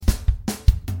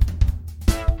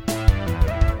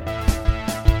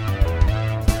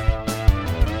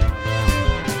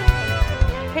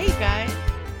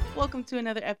welcome to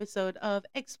another episode of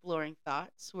Exploring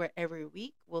Thoughts, where every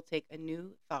week we'll take a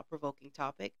new thought provoking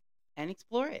topic and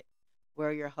explore it.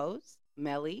 We're your hosts,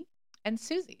 Melly. And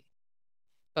Susie.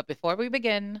 But before we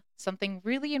begin, something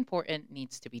really important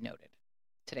needs to be noted.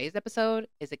 Today's episode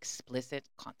is explicit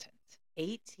content.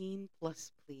 18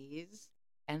 plus, please.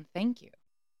 And thank you.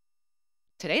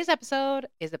 Today's episode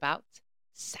is about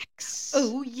sex.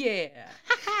 Oh, yeah.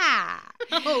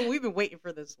 Oh, we've been waiting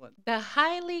for this one. The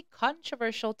highly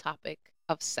controversial topic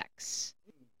of sex.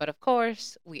 But of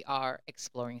course, we are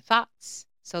exploring thoughts,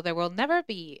 so there will never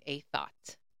be a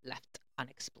thought left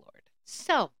unexplored.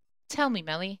 So, tell me,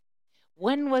 Melly,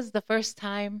 when was the first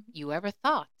time you ever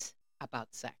thought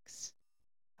about sex?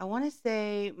 I want to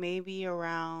say maybe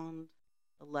around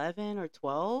 11 or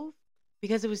 12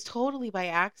 because it was totally by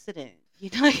accident.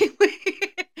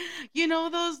 You know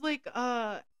those like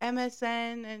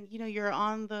MSN and you're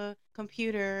on the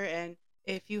computer and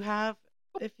if you have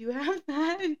that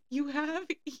you have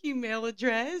email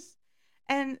address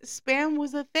and spam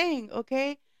was a thing,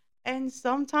 okay? And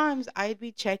sometimes I'd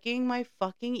be checking my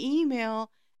fucking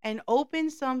email and open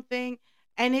something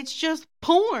and it's just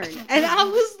porn. And I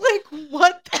was like,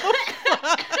 what the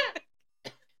fuck?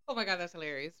 Oh my God, that's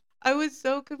hilarious. I was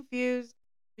so confused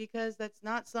because that's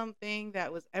not something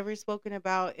that was ever spoken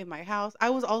about in my house. I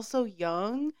was also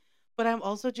young, but I'm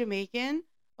also Jamaican,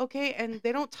 okay? And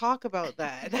they don't talk about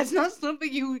that. That's not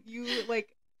something you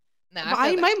like. No,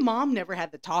 My mom never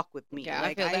had to talk with me. Yeah,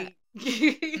 like I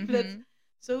feel that. That's Mhm.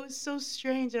 so it was so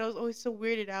strange, and I was always so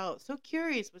weirded out, so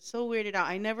curious, but so weirded out.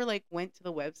 I never like went to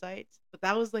the websites, but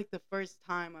that was like the first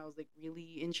time I was like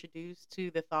really introduced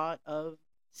to the thought of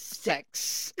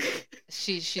sex.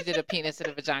 She did a penis and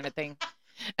a vagina thing.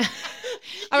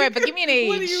 All right, but give me an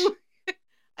What do age.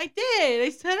 I did. I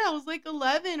said I was like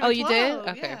 11 or Oh, you did?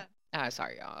 12. Okay. Yeah.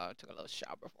 Sorry, y'all. I took a little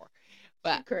shower before.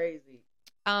 But Crazy.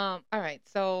 all right.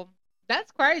 So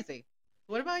that's crazy.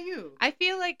 What about you? I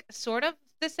feel like sort of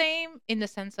the same in the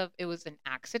sense of it was an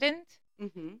accident.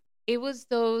 Mm-hmm. It was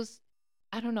those,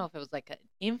 I don't know if it was like an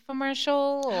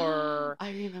infomercial or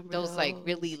I remember those like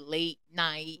really late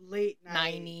night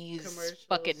 90s commercials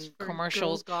fucking for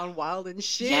commercials. Girls Gone Wild and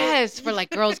shit. Yes, for like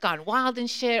Girls Gone Wild and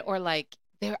shit. Or like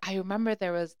I remember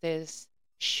there was this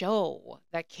show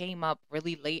that came up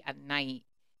really late at night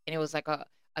and it was like a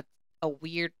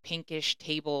weird pinkish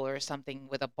table or something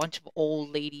with a bunch of old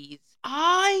ladies.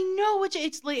 I know which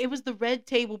it's like. It was the Red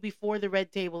Table before the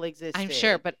Red Table existed. I'm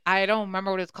sure, but I don't remember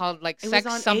what it's called. Like it sex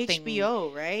was on something.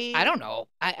 HBO, right? I don't know.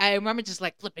 I remember just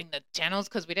like flipping the channels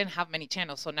because we didn't have many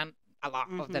channels, so a lot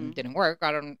of them didn't work.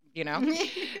 I don't,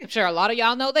 I'm sure a lot of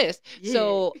y'all know this. Yeah.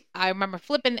 So I remember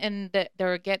flipping and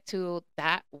there would get to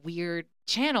that weird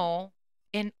channel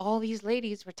and all these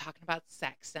ladies were talking about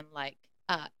sex and like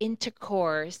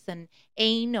intercourse and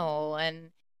anal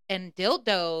and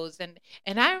dildos and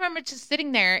I remember just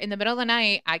sitting there in the middle of the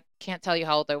night. I can't tell you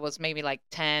how old I was, maybe like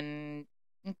 10,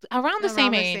 around the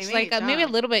same age, like maybe a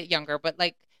little bit younger, but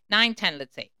like 9, 10,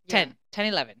 let's say. 10,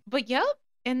 11. But yep.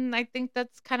 And I think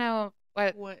that's kind of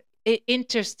what it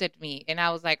interested me. And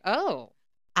I was like, oh.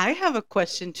 I have a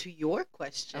question to your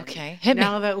question. Okay. Hit me.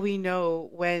 Now that we know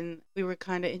when we were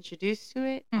kind of introduced to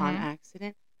it on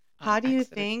accident, how do you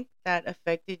think that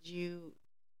affected you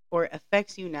or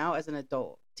affects you now as an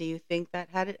adult? Do you think that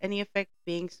had any effect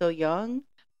being so young?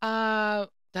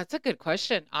 That's a good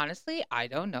question. Honestly, I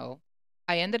don't know.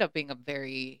 I ended up being a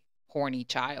very horny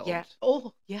child. Yeah.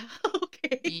 Oh, yeah.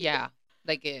 Okay. Yeah.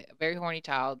 Like a very horny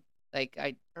child. Like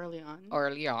early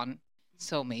on.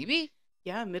 So maybe.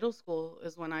 Yeah, middle school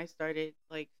is when I started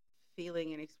like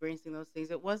feeling and experiencing those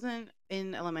things. It wasn't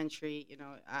in elementary,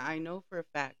 I know for a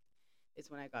fact it's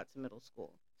when I got to middle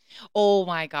school. Oh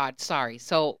my God, sorry.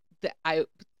 So I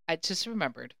just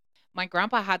remembered. My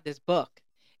grandpa had this book.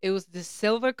 It was this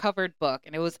silver covered book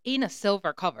and it was in a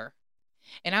silver cover.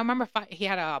 And I remember he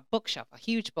had a bookshelf, a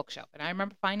huge bookshelf, and I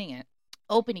remember finding it,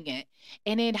 opening it,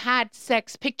 and it had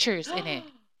sex pictures in it.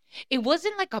 It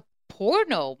wasn't like a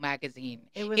porno magazine.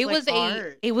 It was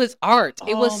art. It was art. Oh,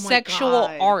 it was sexual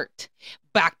God. art.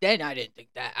 Back then I didn't think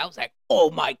that. I was like, oh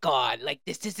my God, like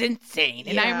this is insane.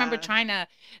 And I remember trying to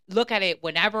look at it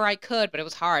whenever I could, but it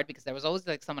was hard because there was always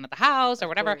like someone at the house or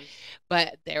whatever.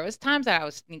 But there was times that I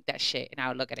would sneak that shit and I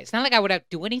would look at it. It's not like I would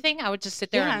do anything. I would just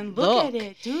sit there and look at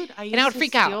it, dude. I would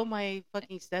freak out. Steal my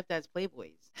fucking stepdad's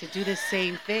Playboys to do the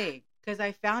same thing because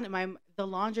I found it. The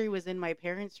laundry was in my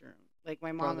parents' room, like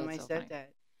my mom and my stepdad. Funny.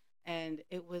 And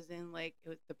it was in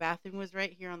the bathroom was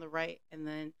right here on the right, and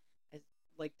then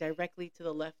like directly to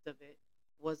the left of it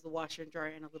was the washer and dryer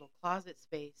in a little closet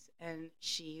space. And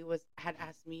she had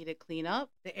asked me to clean up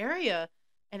the area,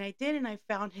 And I did, and I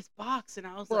found his box, and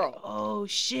I was like, Bro, oh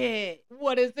shit,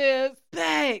 what is this?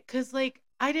 bet. Cause like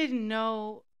I didn't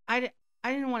know, I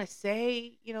didn't want to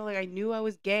say, like I knew I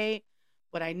was gay,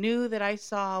 but I knew that I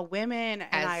saw women and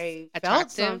As I felt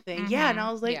attractive? something. Yeah, and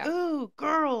I was like, Yeah. ooh,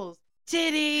 girls,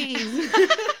 titties.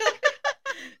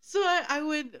 So I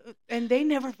would, and they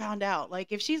never found out.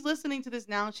 Like if she's listening to this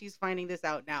now, she's finding this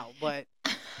out now. But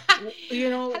what?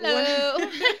 Hello.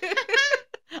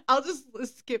 I'll just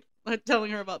skip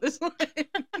telling her about this one.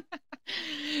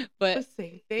 The But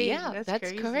same thing. yeah, That's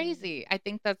that's crazy. crazy. I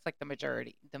think that's like the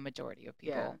majority of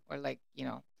Yeah. people, or like,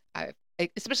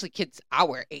 especially kids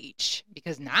our age,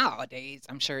 because nowadays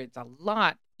I'm sure it's a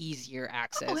lot easier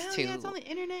access Oh hell to. yeah! It's on the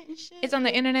internet and shit. It's on the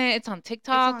Like, internet. It's on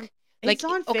TikTok. it's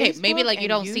on okay, maybe Facebook like you and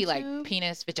don't see like YouTube.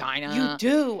 penis, You vagina.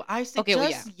 do. I said Okay, well,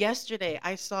 just yesterday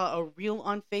I saw a reel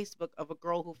on Facebook of a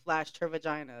girl who flashed her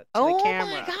vagina to the Oh my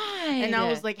camera. And I God.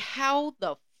 was like, how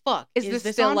the fuck Is is this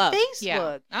this still on up? Facebook?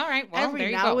 Yeah. All right. Well, Every there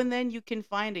you now go. and then you can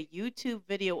find a YouTube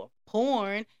video of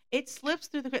porn. It slips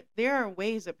through there are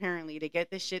ways apparently to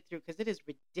get this shit through because it is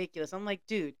ridiculous. I'm like,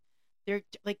 dude, they're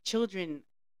like children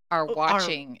Are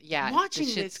watching. Yeah. watching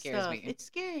This shit this scares stuff. me. It's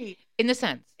scary. In a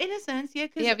sense. In a sense, yeah,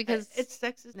 Yeah, because because it's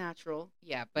sex is natural.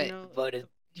 Yeah, but But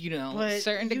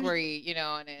certain you- degree,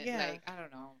 and it Yeah. like I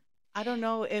don't know. I don't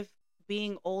know if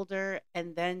being older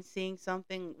and then seeing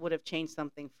something would have changed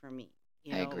something for me,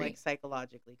 I agree. like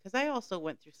psychologically. Because I also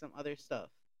went through some other stuff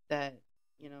that,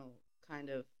 kind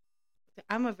of.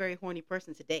 I'm a very horny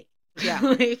person today. Yeah.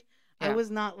 Like, I Yeah.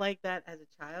 was not like that as a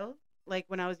child. Like,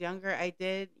 when I was younger, I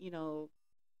did,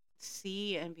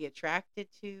 see and be attracted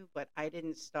to, but I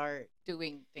didn't start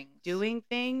Doing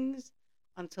things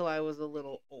until I was a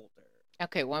little older.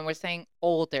 Okay, when we're saying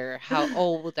older, how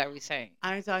old are we saying?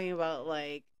 I'm talking about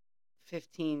like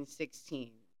 15,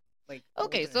 16. Like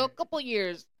Okay, so a older. couple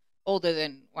years older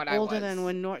than what I was. Older than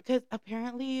when because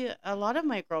apparently a lot of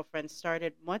my girlfriends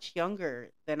started much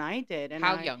younger than I did. And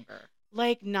How younger?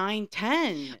 Like 9,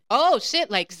 10. Oh shit!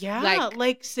 Yeah,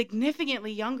 like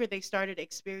significantly younger. They started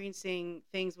experiencing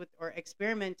things with or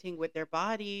experimenting with their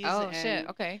bodies. Oh and, shit!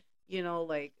 Okay.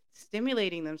 Like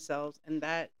stimulating themselves, and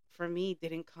that for me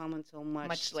didn't come until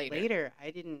much later.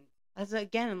 I didn't. As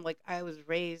again, like I was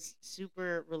raised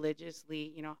super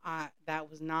religiously. That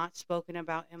was not spoken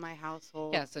about in my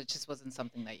household. Yeah, so it just wasn't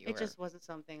something that It just wasn't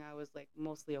something I was like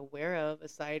mostly aware of,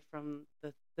 aside from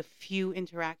the few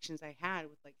interactions I had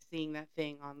with like seeing that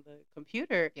thing on the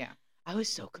computer. Yeah. I was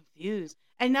so confused.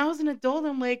 And now as an adult,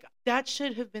 I'm like, that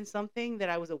should have been something that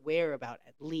I was aware about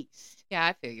at least. Yeah,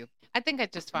 I feel you. I think I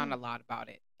just found a lot about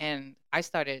it. And I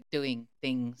started doing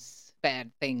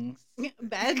bad things.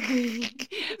 Bad things.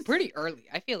 Pretty early.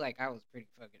 I feel like I was pretty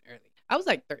fucking early. I was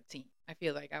like 13. I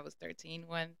feel like I was 13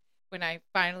 when I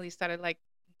finally started like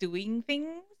doing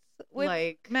things with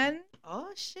like men. Oh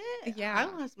shit. Yeah. I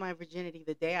lost my virginity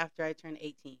the day after I turned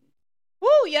 18. Woo,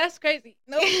 yes, crazy.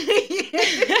 No.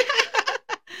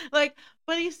 Like,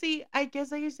 but you see, I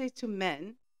guess I could say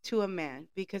to a man,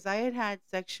 because I had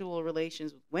sexual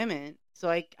relations with women. So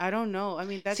I don't know. I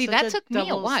mean, that's See, such that a took me a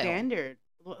double while. standard.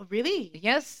 Well, really?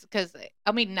 Yes, because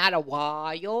I mean, not a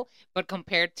while, but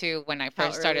compared to when I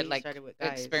first started early you like started with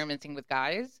guys? experimenting with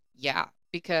guys, yeah,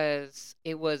 because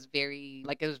it was very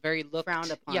looked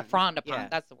Frowned upon. Yeah, frowned upon. Yeah.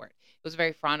 That's the word. It was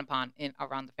very frowned upon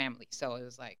around the family, so it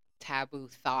was like taboo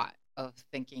thought of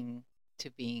thinking to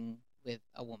being with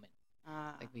a woman,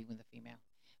 like being with a female.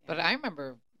 But I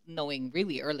remember knowing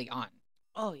really early on.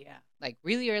 Oh yeah. Like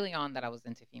really early on that I was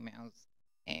into females.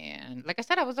 And like I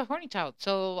said, I was a horny child,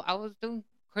 so I was doing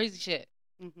crazy shit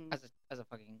as a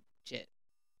fucking shit.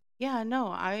 Yeah, no,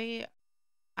 I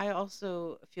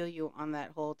also feel you on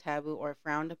that whole taboo or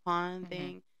frowned upon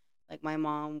thing. Like my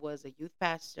mom was a youth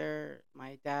pastor,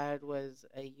 my dad was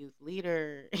a youth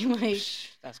leader. Like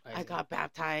That's crazy. I got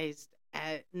baptized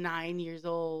at 9 years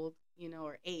old,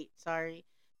 or 8, sorry.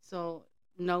 So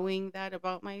knowing that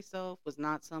about myself was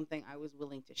not something I was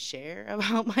willing to share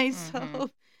about myself.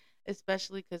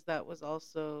 Especially because that was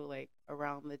also like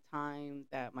around the time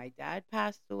that my dad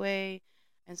passed away.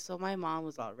 And so my mom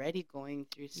was already going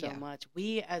through so much.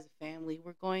 We as a family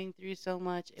were going through so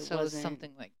much. It wasn't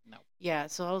something like, no. Yeah.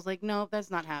 So I was like, no,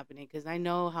 that's not happening because I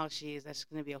know how she is. That's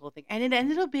going to be a whole thing. And it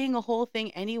ended up being a whole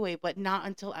thing anyway, but not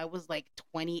until I was like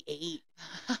 28.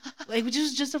 Like, which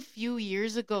was just a few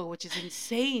years ago, which is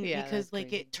insane because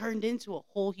like it turned into a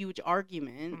whole huge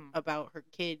argument about her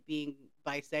kid being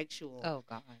bisexual. Oh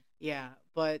God. Yeah,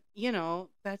 but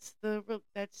that's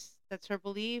that's her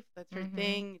belief. That's her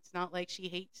thing. It's not like she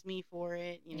hates me for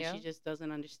it. She just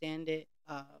doesn't understand it.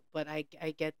 But I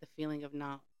get the feeling of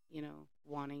not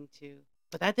wanting to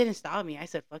But that didn't stop me. I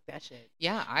said, fuck that shit.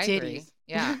 Yeah, I agree. Titties.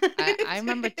 Yeah. I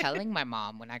remember telling my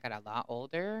mom when I got a lot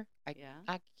older. Yeah.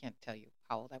 I can't tell you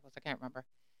how old I was. I can't remember.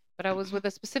 But I was with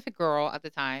a specific girl at the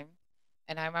time.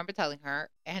 And I remember telling her,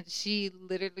 and she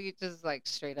literally just like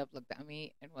straight up looked at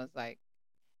me and was like,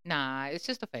 nah, it's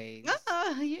just a phase.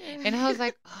 Yeah. And I was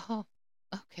like, oh,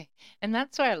 okay. And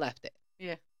that's where I left it.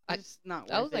 Yeah. I, It's not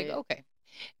worth I was like, it. okay.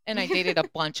 And I dated a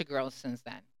bunch of girls since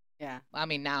then. Yeah. I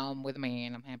mean, now I'm with a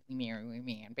man. I'm happily married with a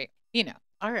man. But, you know,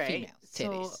 All right. females,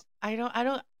 titties. So I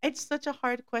don't, it's such a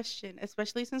hard question,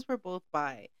 especially since we're both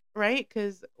bi, right?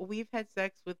 Because we've had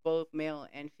sex with both male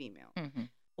and female. Mm-hmm.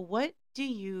 What do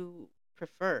you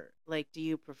prefer? Like, do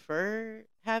you prefer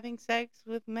having sex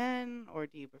with men or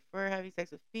do you prefer having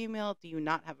sex with female? Do you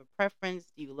not have a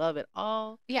preference? Do you love it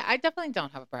all? Yeah, I definitely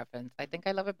don't have a preference. I think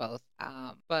I love it both.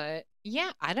 But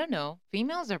yeah, I don't know.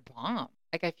 Females are bomb.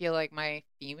 Like, I feel like my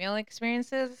female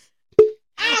experiences.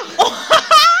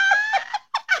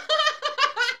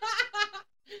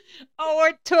 Oh,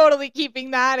 we're totally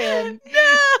keeping that in. No!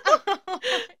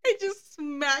 I just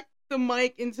smacked the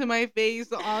mic into my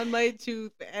face on my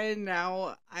tooth and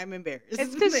now I'm embarrassed.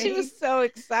 It's because she was so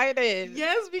excited.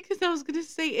 Yes, because I was gonna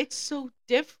say it's so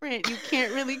different. You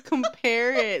can't really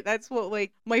compare it. That's what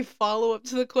like my follow up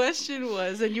to the question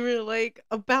was, and you were like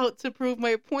about to prove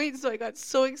my point, so I got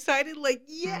so excited. Like,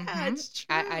 yeah, it's true.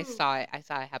 I saw it. I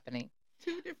saw it happening.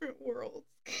 2 different worlds.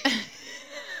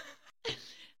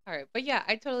 All right, but yeah,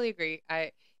 I totally agree.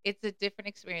 It's a different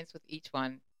experience with each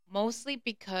one, mostly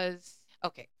because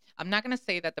I'm not gonna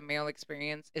say that the male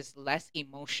experience is less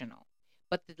emotional,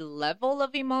 but the level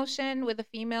of emotion with a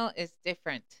female is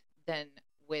different than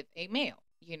with a male.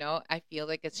 You know, I feel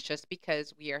like it's just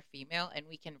because we are female and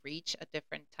we can reach a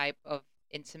different type of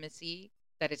intimacy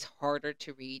that is harder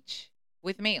to reach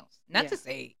with males. Not to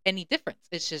say any difference.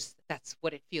 It's just that's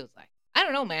what it feels like. I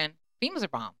don't know, man. Females are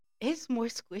bomb. It's more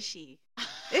squishy.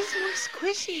 It's more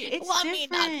squishy. It's well, I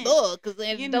different. mean, not look, because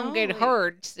they don't get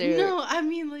hurt. So. No, I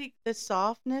mean, like, the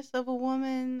softness of a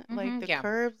woman, like, the yeah.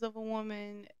 curves of a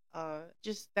woman,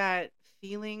 just that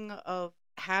feeling of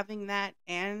having that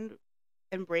and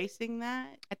embracing that.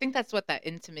 I think that's what that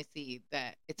intimacy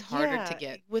that it's harder to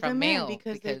get with from a man male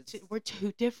because we're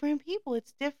 2 different people.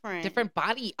 It's different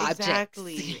body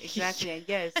exactly objects. exactly and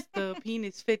yes, the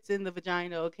penis fits in the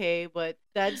vagina, okay, but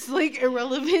that's like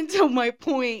irrelevant to my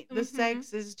point. The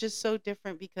sex is just so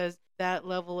different because that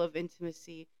level of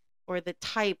intimacy, or the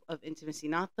type of intimacy,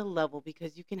 not the level,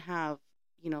 because you can have,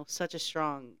 you know, such a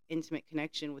strong intimate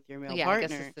connection with your male partner. I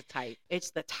guess it's the type.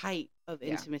 It's the type of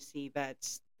intimacy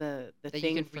that's the that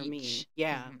thing for me.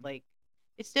 Yeah, like,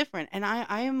 it's different. And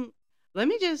I am, let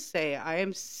me just say, I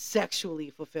am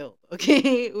sexually fulfilled,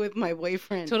 okay, with my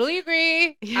boyfriend. Totally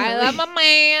agree. Yeah, I love my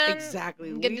man.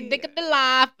 Exactly. Get the dick of the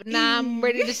life, and I'm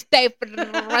ready to stay for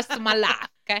the rest of my life.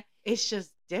 Okay. It's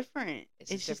just different.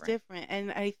 It's just different.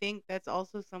 And I think that's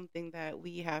also something that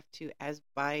we have to, as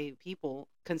bi people,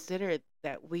 consider,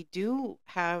 that we do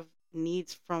have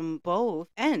needs from both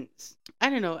ends. I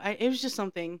don't know. It was just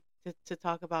something to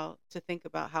talk about, to think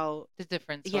about how the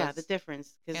difference. Yeah, the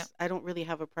difference, because I don't really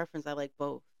have a preference. I like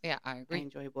both. Yeah, I agree. I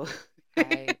enjoy both.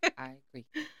 I agree.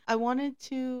 I wanted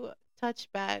to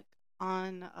touch back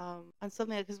on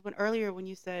something, because when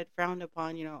you said frowned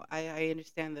upon, you know, I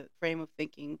understand the frame of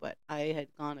thinking, but I had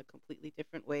gone a completely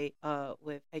different way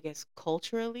with, I guess,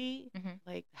 culturally,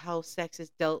 like how sex is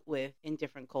dealt with in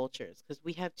different cultures, because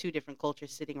we have 2 different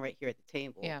cultures sitting right here at the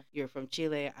table. Yeah. You're from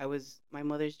Chile. My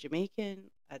mother's Jamaican.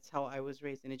 That's how I was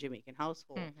raised, in a Jamaican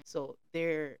household. So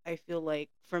I feel like,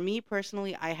 for me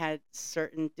personally, I had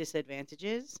certain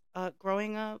disadvantages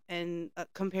growing up, and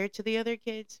compared to the other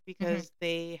kids, because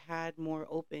they had more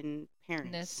open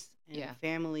parents and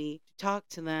family to talk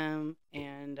to them.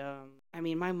 And I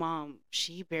mean, my mom,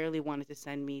 she barely wanted to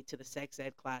send me to the sex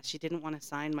ed class. She didn't want to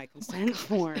sign my consent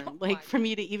form, for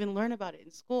me to even learn about it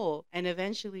in school. And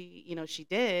eventually, you know, she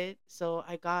did. So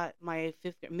I got my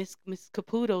 5th grade Miss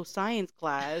Caputo science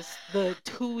class, the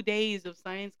 2 days of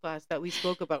science class that we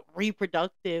spoke about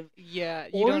reproductive you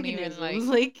organisms.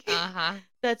 don't even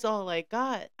That's all I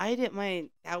got. I didn't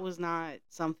mind. That was not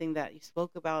something that you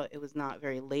spoke about. It was not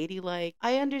very ladylike.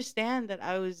 I understand that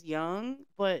I was young,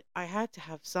 but I had to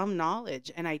have some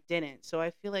knowledge, and I didn't. So I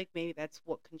feel like maybe that's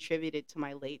what contributed to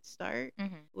my late start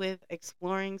with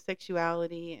exploring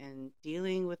sexuality and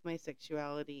dealing with my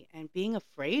sexuality and being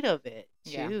afraid of it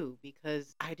too,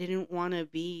 because I didn't want to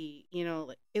be, you know,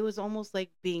 like, it was almost like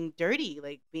being dirty,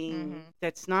 like being,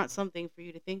 that's not something for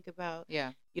you to think about.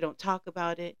 Yeah. You don't talk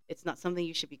about it. It's not something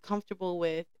you should be comfortable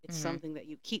with. It's something that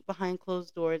you keep behind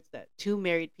closed doors, that 2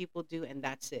 married people do, and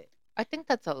that's it. I think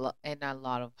that's a lot in a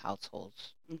lot of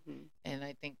households. Hmm. And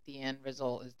I think the end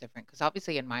result is different because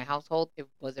obviously in my household, it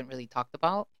wasn't really talked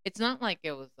about. It's not like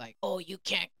it was like, oh, you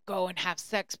can't go and have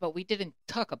sex, but we didn't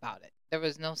talk about it. There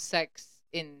was no sex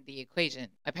in the equation.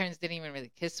 My parents didn't even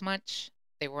really kiss much.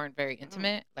 They weren't very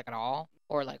intimate, like at all,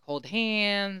 or like hold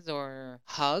hands or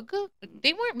hug.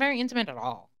 They weren't very intimate at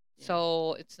all. Yeah.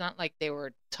 So it's not like they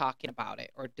were talking about it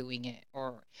or doing it.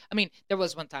 Or, I mean, there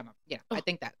was one time, I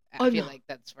think that, I feel no. like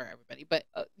that's for everybody. But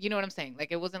you know what I'm saying?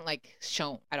 Like, it wasn't like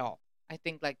shown at all. I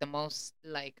think like the most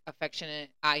like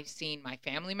affectionate I've seen my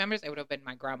family members, it would have been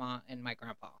my grandma and my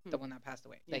grandpa, the one that passed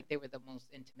away. Yeah. Like they were the most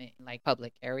intimate in like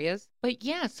public areas. But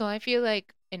yeah, so I feel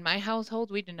like in my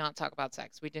household we did not talk about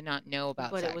sex. We did not know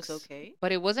about But sex. it was okay.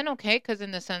 But it wasn't okay because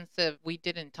in the sense of we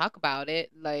didn't talk about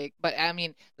it. Like, but I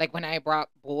mean, like when I brought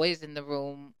boys in the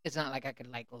room, it's not like I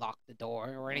could like lock the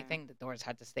door or Yeah. anything. The doors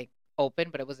had to stay open,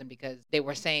 but it wasn't because they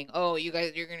were saying, "Oh, you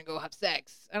guys, you're gonna go have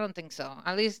sex." I don't think so.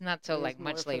 At least not till It was like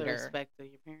more much for the later. respect of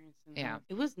your parents. And Yeah.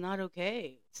 it was not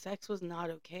okay. Sex was not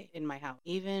okay in my house.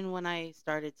 Even when I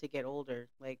started to get older,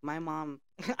 like my mom,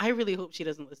 I really hope she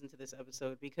doesn't listen to this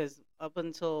episode because up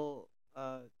until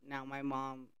now, my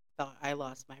mom thought I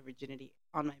lost my virginity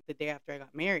on the day after I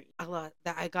got married.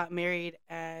 I got married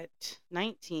at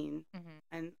 19,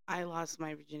 and I lost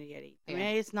my virginity at 18. I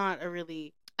mean, it's not a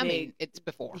really I big, mean, it's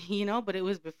before. but it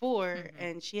was before,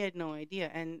 and she had no idea.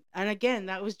 And again,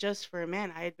 that was just for a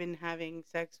man. I had been having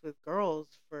sex with girls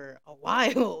for a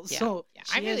while, Yeah, so yeah.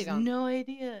 she I really has don't. no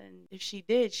idea. And if she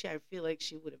did, I feel like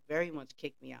she would have very much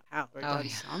kicked me out or Oh, done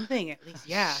yeah. something at least.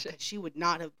 Yeah, Shit. 'cause she would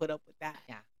not have put up with that.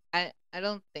 Yeah. I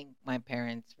don't think my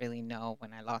parents really know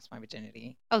when I lost my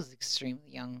virginity. I was extremely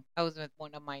young. I was with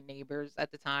one of my neighbors at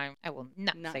the time. I will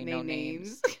not say no name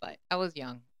names, but I was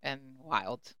young and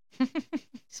wild.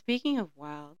 Speaking of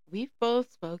wild, we've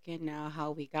both spoken now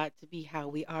how we got to be how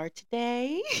we are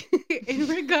today in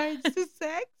regards to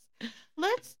sex.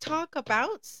 Let's talk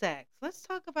about sex. Let's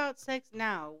talk about sex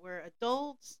now. We're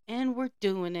adults and we're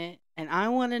doing it. And I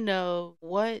want to know,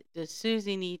 what does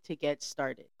Susie need to get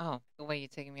started? Oh, the way you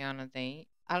taking me on a date?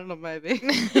 I don't know, maybe.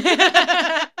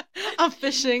 I'm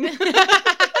fishing.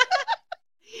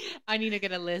 I need to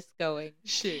get a list going.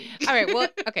 Shit. All right. Well,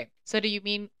 okay. So do you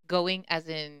mean going as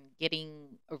in getting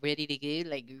ready to go,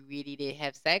 like ready to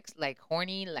have sex, like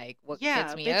horny, like what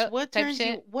gets me bitch, up? what type turns shit?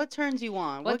 you what turns you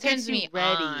on? What What gets turns you me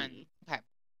ready? on? Okay.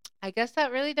 I guess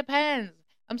that really depends.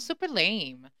 I'm super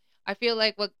lame. I feel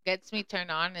like what gets me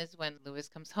turned on is when Lewis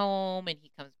comes home and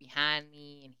he comes behind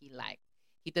me and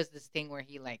he does this thing where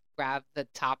he like grabs the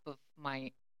top of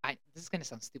my this is gonna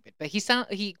sound stupid, but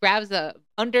he grabs the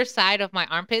underside of my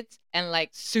armpits and like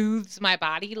soothes my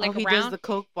body like he around. does the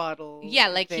Coke bottle. Yeah,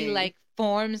 like he thing. like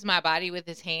forms my body with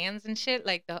his hands and shit,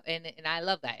 like and I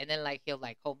love that. And then like he'll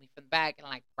like hold me from the back and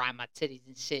like fry my titties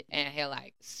and shit, and he'll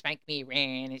like spank me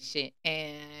around and shit,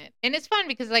 and it's fun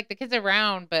because like the kids are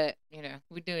around, but you know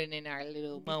we do it in our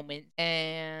little moment,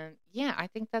 and yeah, I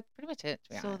think that's pretty much it. To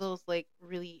be So honest. those like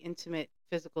really intimate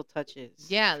physical touches.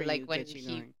 Yeah, for like you when get you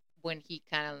going. when he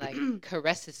kind of like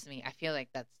caresses me, I feel like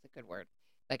that's the good word.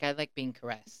 Like I like being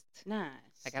caressed. Nice.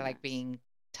 Like I like being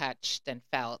touched and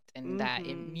felt, and that Mhm.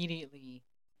 immediately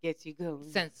gets you going.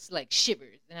 sends like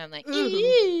shivers, and I'm like, Ooh.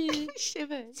 "Ew,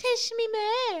 Shivers. touch me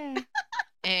more."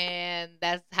 And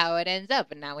that's how it ends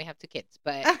up. And now we have 2 kids,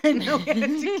 but I know we have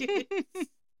 2 kids.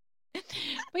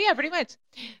 But yeah, pretty much.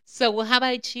 So, well, how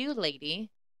about you, lady?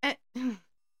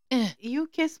 You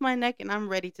kiss my neck and I'm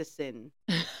ready to sin.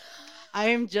 I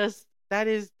am just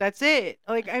that's it.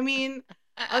 Like, I mean,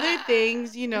 other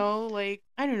things, like,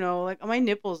 I don't know, like my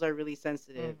nipples are really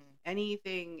sensitive.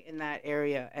 Anything in that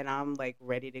area and I'm like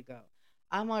ready to go.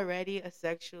 I'm already a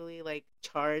sexually like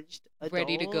charged adult,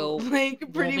 Ready to go like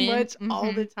pretty woman. much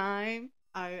all the time.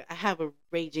 I have a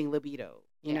raging libido,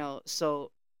 you know,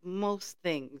 so most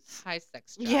things. High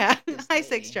sex drive. Yeah, this high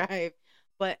sex lady. drive.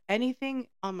 But anything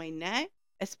on my neck,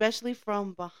 especially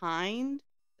from behind,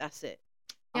 that's it.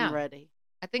 I'm Yeah. ready.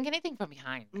 I think anything from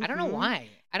behind. I don't know Mhm. why.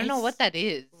 I don't know what It's- that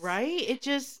is. Right? It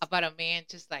just About a man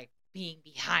just like being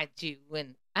behind you,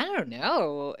 and I don't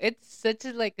know. It's such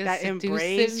a like a that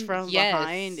embrace seductive- from yes,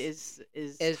 behind is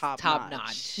top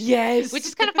notch. Yes, Yes. which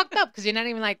is kind of fucked up because you're not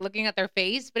even like looking at their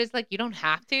face, but it's like you don't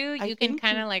have to. You can think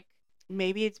kind of like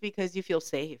maybe it's because you feel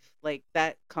safe, like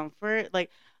that comfort.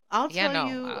 Like, I'll Yeah, tell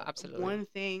no, you absolutely. one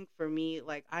thing for me,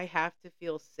 like I have to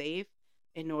feel safe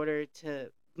in order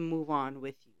to move on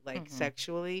with you, like Mhm.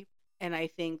 sexually. And I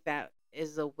think that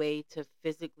is a way to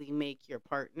physically make your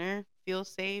partner feel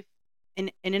safe.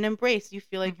 And in an embrace, you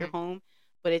feel like you're home.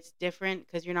 but it's different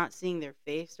because you're not seeing their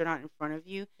face. They're not in front of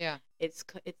you. Yeah. It's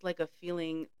like a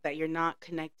feeling that you're not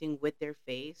connecting with their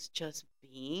face, just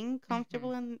being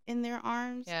comfortable in their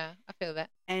arms. Yeah, I feel that.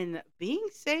 And being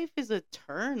safe is a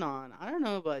turn on. I don't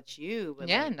know about you, but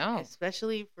Yeah, no.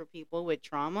 especially for people with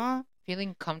trauma.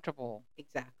 Feeling comfortable.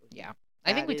 Exactly. Yeah.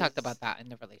 I think we talked about that in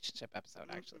the relationship episode,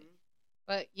 actually.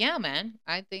 But yeah, man,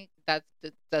 I think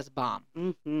that's bomb.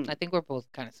 I think we're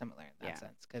both kind of similar in that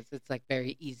sense because it's like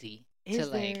very easy to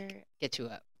like get you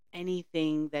up.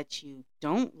 Anything that you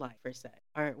don't like for sex,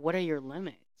 or what are your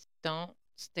limits? Don't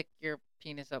stick your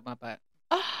penis up my butt.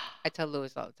 I tell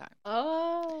Lewis all the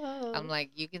time. I'm like,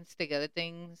 you can stick other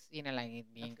things, you know, like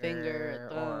a finger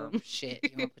or shit. You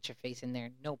want to put your face in there,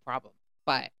 no problem.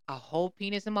 But a whole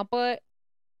penis in my butt,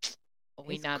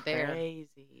 we not crazy.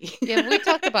 There. Yeah, we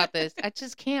talked about this. I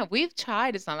just can't. We've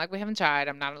tried. It's not like we haven't tried.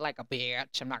 I'm not like a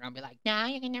bitch. I'm not gonna be like, nah,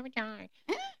 you can never try.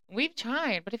 We've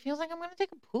tried, but it feels like I'm gonna take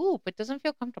a poop. It doesn't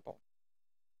feel comfortable.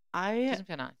 It doesn't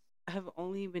feel nice. I have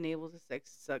only been able to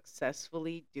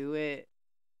successfully do it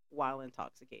while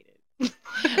intoxicated.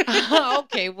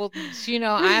 Okay, well, you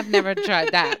know, I've never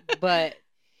tried that, but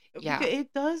yeah,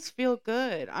 it does feel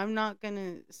good. I'm not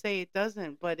gonna say it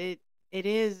doesn't, but it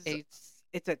is.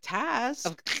 It's a task.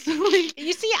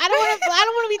 You see, I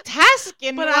don't want to be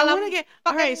tasking. But I want to get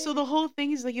all right. So the whole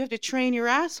thing is like you have to train your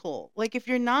asshole. Like if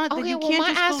you're not, then you can't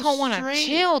my just asshole want to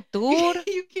chill, dude.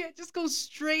 You can't just go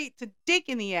straight to dick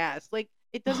in the ass. Like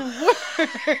it doesn't work.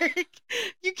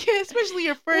 You can't, especially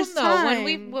your first time.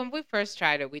 When we first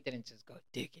tried it, we didn't just go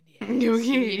dick in the ass.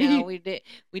 You know,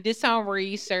 we did some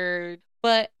research,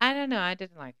 but I don't know. I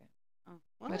didn't like it. Oh,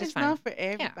 well, it's not for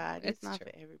everybody. Yeah, it's not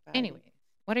for everybody. Anyways,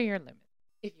 what are your limits?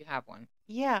 If you have one.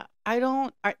 Yeah, I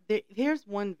don't. Here's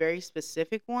one very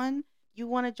specific one. You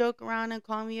want to joke around and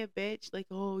call me a bitch, like,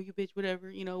 oh, you bitch, whatever,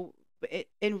 you know.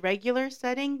 In regular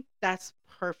setting, that's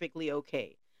perfectly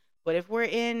okay. But if we're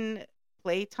in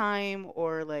playtime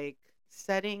or like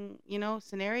setting, you know,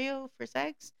 scenario for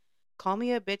sex, call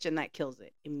me a bitch and that kills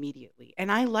it immediately.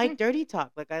 And I like dirty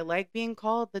talk. Like I like being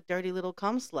called the dirty little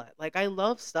cum slut. Like I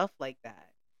love stuff like that.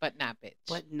 But not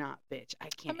bitch. I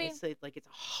can't. It's like it's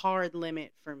a hard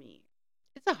limit for me.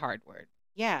 It's a hard word.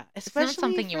 Yeah, especially it's not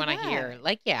something you want to hear.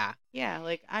 Like, yeah,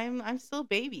 like I'm still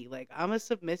baby. Like I'm a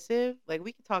submissive. Like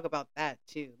we can talk about that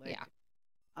too. Like,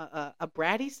 a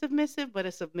bratty submissive, but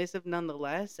a submissive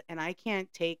nonetheless. And I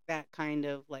can't take that kind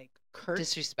of like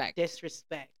disrespect.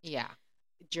 Yeah.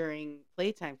 During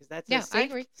playtime, because that's I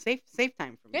agree. safe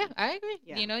time for me. Yeah, I agree.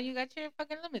 Yeah. You know, you got your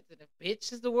fucking limits. And if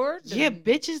bitch is the word,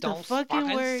 bitch is the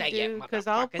fucking word, dude. Because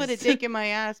I'll put a dick in my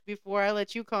ass before I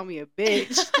let you call me a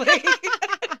bitch.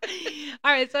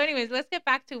 All right. So, anyways, let's get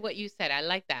back to what you said. I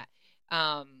like that.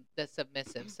 The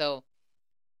submissive. So,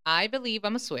 I believe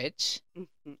I'm a switch.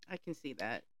 I can see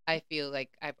that. I feel like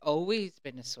I've always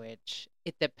been a switch.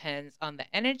 It depends on the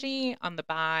energy, on the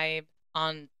vibe,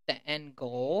 on the end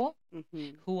goal,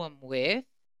 who I'm with,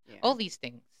 all these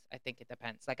things. I think it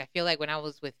depends. Like I feel like when I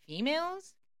was with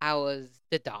females, I was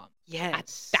the dom.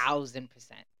 Yes, 1,000%.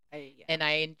 And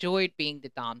I enjoyed being the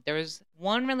dom. There was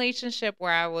one relationship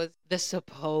where I was the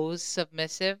supposed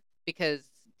submissive because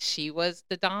she was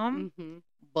the dom,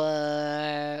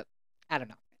 but I don't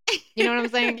know. You know what I'm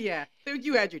saying? Yeah,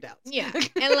 you had your doubts. Yeah,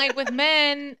 and like with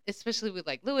men, especially with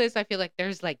like Lewis, I feel like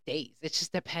there's like days. It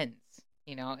just depends.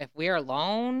 You know, if we're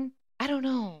alone, I don't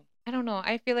know.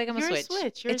 I feel like I'm a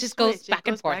switch. It just goes back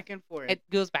and forth. It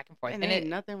goes back and forth. And there ain't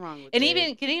nothing wrong with it. And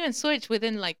even can even switch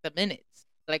within like the minutes.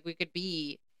 Like we could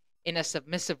be in a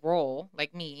submissive role,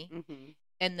 like me,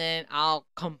 and then I'll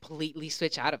completely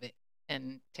switch out of it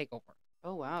and take over.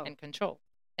 Oh wow. And control.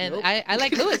 And I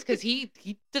like Lewis because he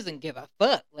doesn't give a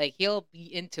fuck. Like he'll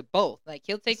be into both. Like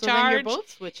he'll take charge. Then you're both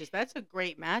switches. That's a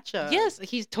great matchup. Yes,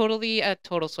 he's totally a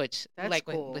total switch. That's like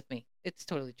cool. with me. It's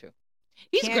totally true.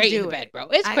 He's great in the bed, bro.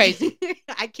 It's crazy.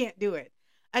 I can't do it.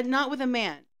 Not with a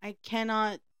man. I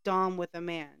cannot dom with a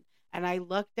man. And I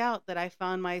lucked out that I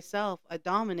found myself a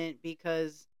dominant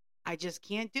because I just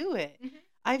can't do it.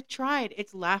 I've tried.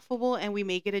 It's laughable and we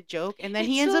make it a joke. And then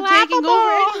he ends up taking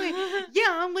over anyway. Yeah,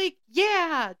 I'm like,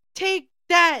 yeah, take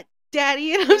that,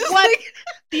 daddy. And I'm just like,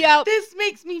 this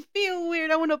makes me feel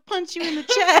weird. I want to punch you in the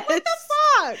chest. What the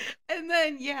fuck? And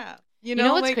then, yeah. You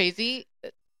know what's crazy?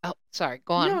 Oh, sorry.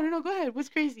 Go on. No. Go ahead. What's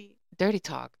crazy? Dirty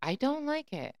talk. I don't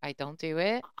like it. I don't do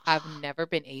it. I've never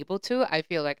been able to. I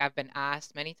feel like I've been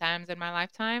asked many times in my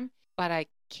lifetime, but I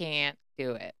can't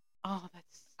do it. Oh,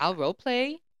 I'll role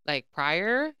play like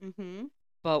prior,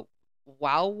 but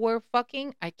while we're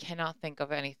fucking, I cannot think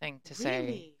of anything to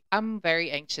say. I'm very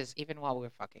anxious even while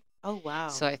we're fucking. Oh, wow.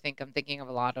 So I think I'm thinking of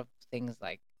a lot of things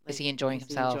like Is Like, he enjoying is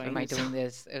he himself? enjoying Am I doing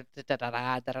himself? this? Da, da,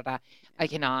 da, da, da, da. I Yeah.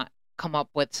 cannot come up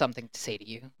with something to say to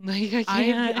you. Like, I I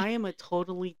can't. I am a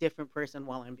totally different person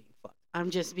while I'm being fucked. I'm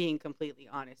just being completely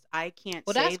honest. I can't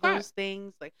Well, say that's great. those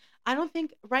things. Like, I don't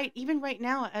think even right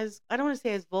now, as I don't want to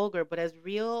say as vulgar, but as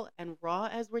real and raw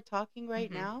as we're talking right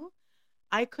Hmm. now,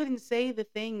 I couldn't say the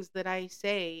things that I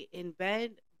say in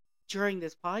bed during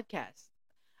this podcast.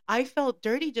 I felt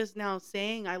dirty just now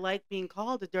saying I like being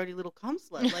called a dirty little cum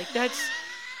slut. Like, that's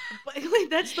but like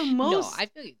that's the No, most. I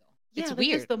feel you though. It's Yeah, like that's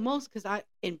weird. the most because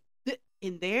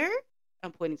in there,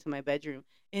 I'm pointing to my bedroom.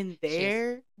 In She's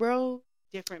there, bro,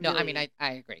 different no. I mean, Millie,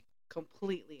 I agree.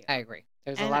 completely. I agree.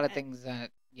 There's a And lot of things that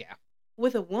yeah.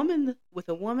 with a woman,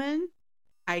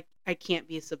 I can't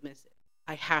be submissive.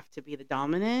 I have to be the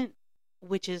dominant,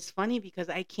 which is funny because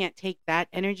I can't take that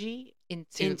energy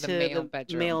Into the into male the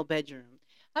bedroom. male bedroom.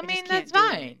 I I just mean, that's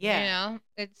can't do it. fine. Yeah.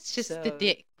 It's just the So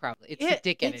dick. Probably it's the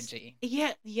dick it's energy.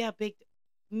 yeah, big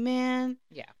man.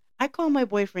 Yeah. I call my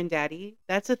boyfriend daddy.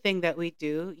 That's a thing that we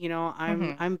do.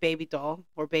 I'm Hmm. I'm baby doll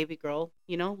or baby girl,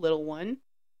 little one.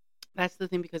 That's the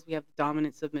thing because we have the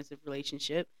dominant submissive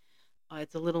relationship.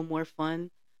 It's a little more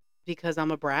fun because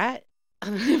I'm a brat. I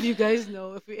don't know if you guys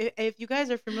know if you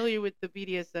guys are familiar with the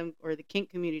BDSM or the kink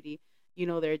community,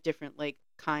 there are different like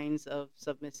kinds of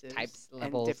submissives Types, and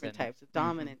levels, different and types of hmm.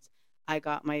 dominance. I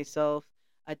got myself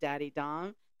a daddy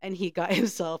dom and he got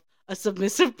himself a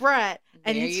submissive brat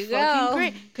and There it's you fucking go.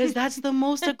 great cuz that's the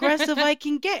most aggressive I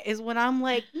can get is when I'm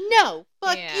like, "No,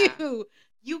 fuck Yeah. you.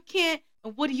 You can't.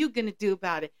 And what are you going to do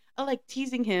about it?" I like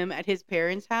teasing him at his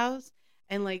parents' house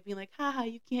and like being like, haha,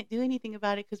 you can't do anything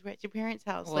about it because we're at your parents'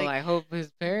 house. Well, Like, I hope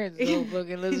his parents don't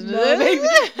fucking listen to no,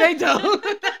 this. they don't.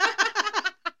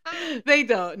 They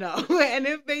don't. No, and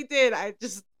if they did, I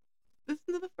just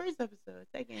listen to the first episode.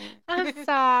 Second. I'm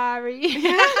sorry.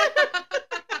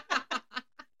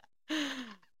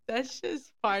 That's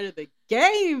just part of the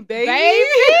game, baby. Baby.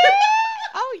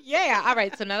 Oh yeah. All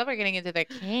right. So now that we're getting into the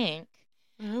kink,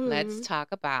 let's Ooh. talk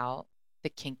about the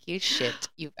kinkiest shit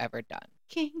you've ever done.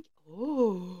 Kink.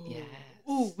 Oh. Yes.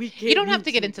 Oh, we You don't getting have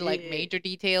to get into into like it. major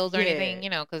details or Yeah. anything,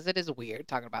 because it is weird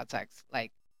talking about sex.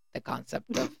 Like the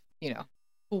concept of,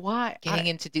 Why? getting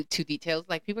into too details.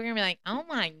 Like people are gonna be like, "Oh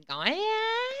my god!"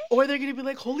 Or they're gonna be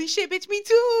like, "Holy shit, bitch, me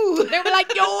too." They'll be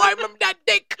like, "Yo, I remember that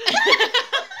dick."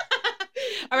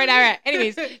 All right.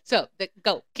 Anyways, so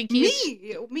go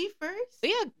kinkiest. me first.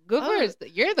 Yeah, go Oh, first.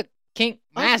 You're the kink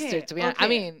master. okay, To be honest, I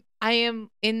okay. mean, I am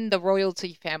in the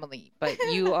royalty family, but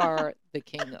you are the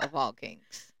king of all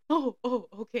kinks. Oh,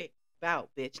 okay. Bow,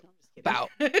 bitch. No, I'm just Bow.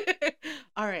 kidding.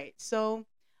 All right. So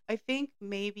I think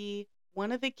maybe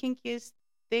one of the kinkiest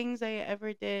things I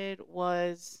ever did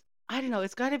was, I don't know,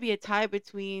 it's got to be a tie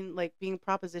between like being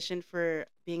propositioned for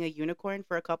being a unicorn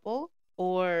for a couple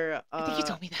or I think you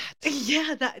told me that.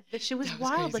 yeah, that shit was That was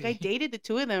wild. Like I crazy. dated the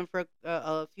two of them for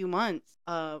a few months.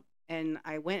 And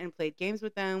I went and played games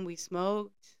with them. We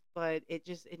smoked, but it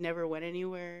never went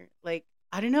anywhere. Like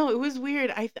I don't know, it was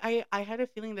weird. I had a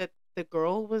feeling that the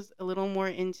girl was a little more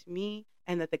into me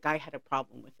and that the guy had a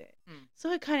problem with it. Mm.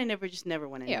 So it kind of never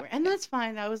went Yeah, anywhere. And yeah, that's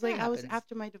fine. I was that like I was happens.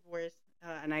 after my divorce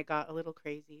and I got a little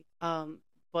crazy.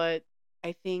 But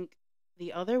I think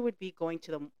the other would be going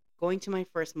to my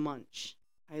first munch.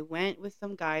 I went with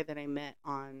some guy that I met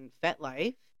on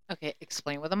FetLife. Okay,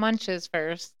 explain what a munch is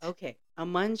first. Okay. A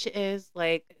munch is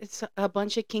like it's a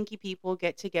bunch of kinky people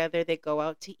get together, they go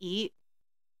out to eat,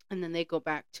 and then they go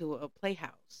back to a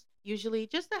playhouse. Usually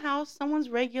just a house, someone's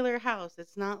regular house.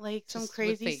 It's not like some Just with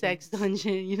crazy sex things.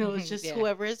 dungeon, it's just Yeah.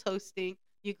 whoever is hosting.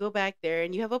 You go back there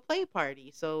and you have a play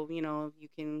party. So, you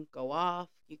can go off,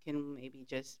 you can maybe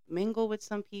just mingle with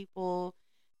some people,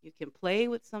 you can play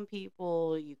with some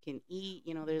people, you can eat,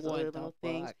 there's other What the little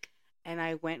things. fuck? And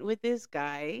I went with this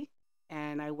guy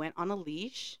and I went on a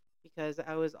leash because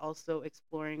I was also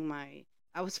exploring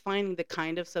I was finding the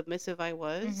kind of submissive I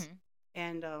was. Mhm.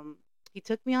 And he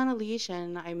took me on a leash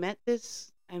and I met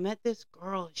this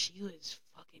girl. She was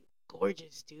fucking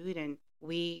gorgeous, dude. And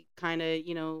we kind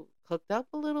of, hooked up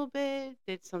a little bit,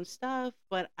 did some stuff,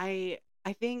 but I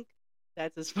think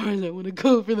that's as far as I want to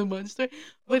go for the monster.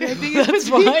 But Okay, I think that's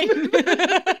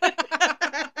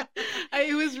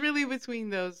it was really between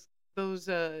those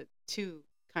two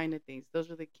kind of things. Those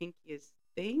were the kinkiest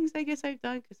things I guess I've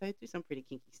done because I do some pretty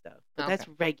kinky stuff. But that's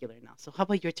Okay. regular now. So how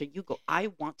about your turn? You go. I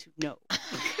want to know.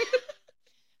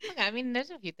 Okay, I mean, there's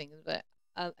a few things, but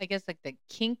I guess like the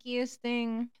kinkiest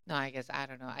thing. No, I guess I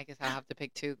don't know. I guess I'll have to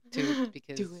pick two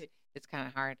because Do it. it's kind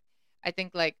of hard. I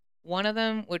think like one of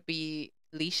them would be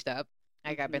leashed up.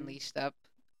 Like I've been Mhm. leashed up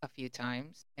a few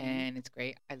times, Mhm. and it's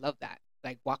great. I love that.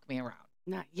 Like walk me around.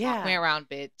 Not Walk me yeah. around,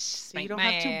 bitch. So you Spank don't my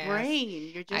have to ass.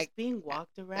 brain. You're I, just being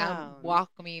walked around.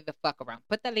 walk me the fuck around.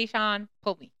 Put the leash on.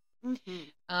 Pull me.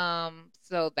 Mm-hmm.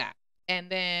 So that. And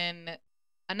then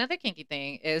another kinky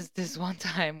thing is this one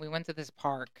time we went to this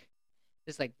park,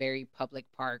 this like very public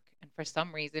park, and for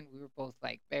some reason we were both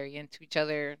like very into each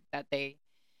other that day,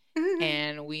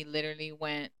 and we literally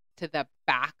went to the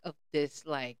back of this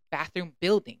like bathroom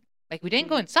building. Like we didn't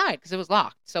go inside because it was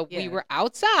locked. So we were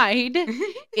outside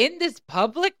in this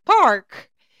public park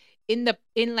in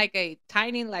like a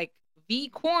tiny like V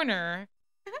corner,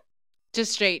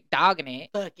 just straight dogging it.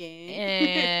 Fucking.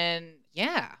 And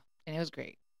yeah, and it was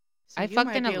great. So I you fucked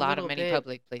might in be a lot of many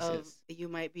public places. You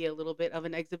might be a little bit of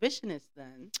an exhibitionist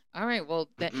then. All right, well,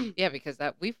 yeah, because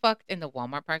we fucked in the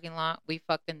Walmart parking lot. We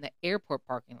fucked in the airport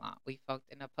parking lot. We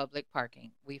fucked in a public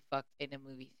parking. We fucked in a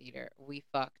movie theater. We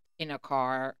fucked in a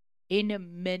car.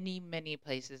 In many, many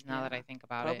places. Now that I think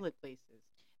about it, Public places.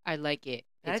 I like it.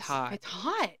 It's hot. It's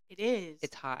hot. It is.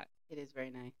 It's hot. It is very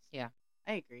nice. Yeah,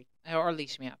 I agree. or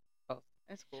leash me up. Both.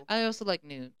 That's cool. I also like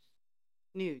nudes.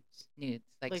 Nudes,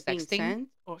 like being sexting. sent?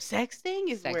 Or sexting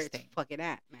is where it's Sexting. fucking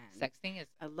at, man. Sexting is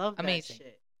I love amazing. that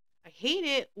shit. I hate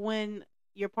it when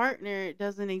your partner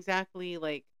doesn't exactly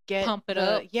like get Pump it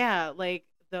up. Yeah, like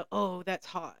oh, that's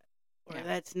hot, or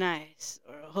that's nice,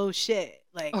 or oh shit,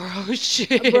 like oh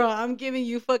shit, bro, I'm giving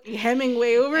you fucking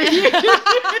Hemingway over here.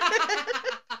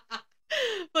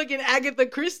 Fucking Agatha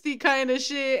Christie kind of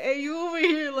shit, and you over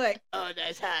here like, oh,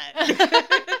 that's hot.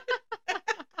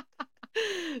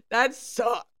 That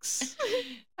sucks.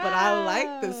 But I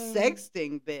like the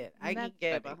sexting bit. I can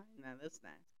get behind that. That's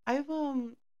nice.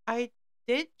 I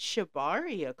did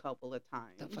shibari a couple of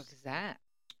times. The fuck is that?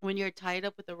 When you're tied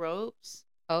up with the ropes.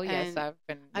 Oh yes, I've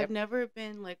been. Yep. I've never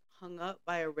been like hung up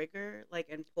by a rigger like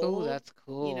and pulled. Oh, that's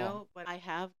cool. You know, but I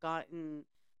have gotten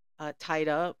tied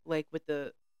up like with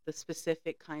the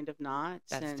specific kind of knots.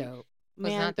 That's dope.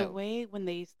 Man, the way when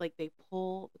they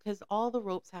pull, because all the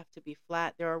ropes have to be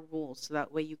flat. There are rules so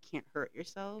that way you can't hurt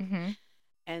yourself. Mm-hmm.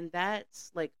 And that's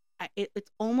like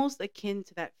it's almost akin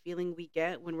to that feeling we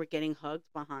get when we're getting hugged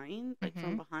behind, like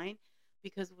from behind,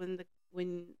 because when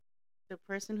the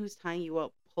person who's tying you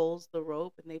up pulls the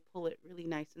rope and they pull it really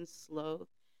nice and slow,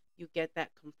 you get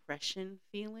that compression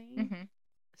feeling,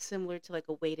 similar to like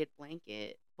a weighted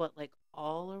blanket, but like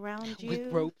all around you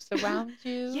with ropes around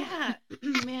you. Yeah,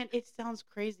 man, it sounds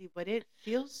crazy, but it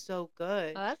feels so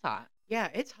good. Oh, that's hot. Yeah,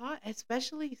 it's hot,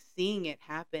 especially seeing it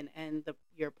happen and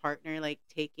your partner like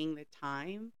taking the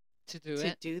time to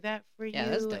do that for you.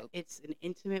 That's dope. It's an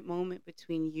intimate moment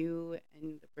between you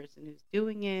and the person who's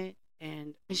doing it,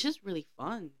 and it's just really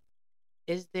fun.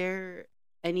 Is there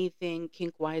anything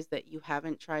kink wise that you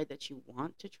haven't tried that you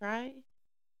want to try?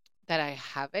 That I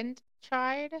haven't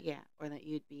tried? Yeah, or that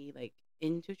you'd be like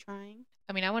into trying?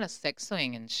 I mean, I want to sex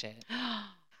swing and shit.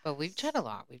 But we've tried a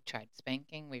lot. We've tried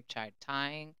spanking. We've tried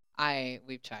tying.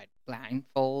 We've tried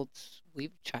blindfolds.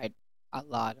 We've tried a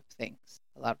lot of things.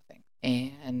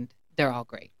 And they're all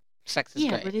great. Sex is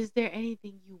great. Yeah, but is there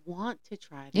anything you want to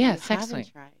try that you sex haven't swing.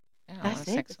 Tried? Yeah, That's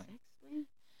it? Sex swing.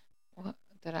 What,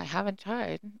 that I haven't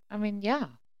tried? I mean, yeah.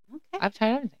 Okay. I've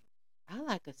tried everything. I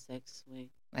like a sex swing.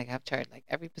 Like, I've tried, like,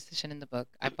 every position in the book.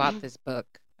 I bought this book.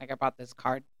 Like, I bought this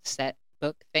card set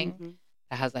book thing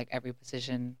that has, like, every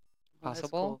position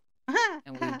possible. Cool.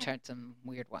 And we've tried some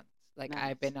weird ones. Like, Nice.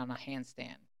 I've been on a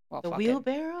handstand. While The fucking,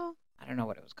 wheelbarrow? I don't know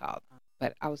what it was called.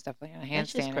 But I was definitely on a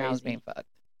That's just handstand and I was crazy. being fucked.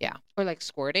 Yeah. Or, like,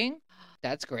 squirting.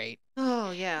 That's great.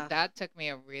 Oh, yeah. That took me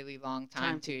a really long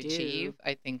time to achieve.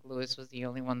 I think Lewis was the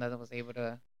only one that was able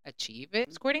to achieve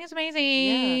it. Squirting is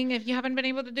amazing. Yeah. If you haven't been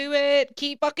able to do it,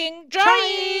 keep fucking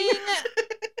trying.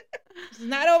 It's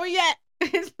not over yet.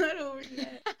 It's not over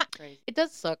yet. Crazy. It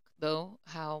does suck, though,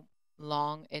 how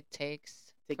long it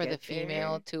takes for the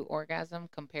female to orgasm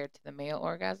compared to the male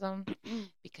orgasm.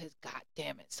 Because, god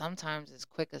damn it, sometimes it's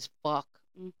quick as fuck.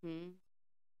 And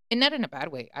not in a bad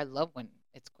way. I love when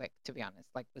it's quick, to be honest.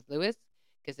 Like with Lewis,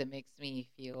 because it makes me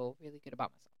feel really good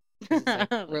about myself.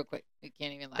 It's like real quick. It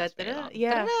can't even last very long.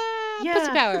 Yeah. Yeah.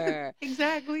 Pussy power.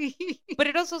 Exactly. But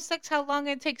it also sucks how long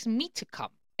it takes me to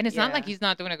come. And it's not like he's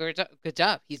not doing a good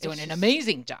job. He's doing an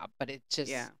amazing job. But it's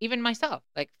just, even myself,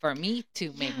 like for me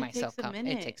to make myself come,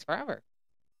 it takes forever.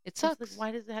 It sucks. Like,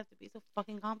 why does it have to be so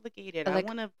fucking complicated? Like, I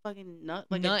want to fucking nut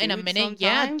like nut a in a dude minute. sometimes.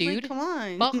 Yeah, dude. Like, come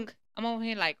on. Fuck. I'm over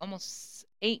here like almost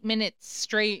 8 minutes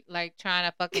straight, like trying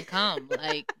to fucking come.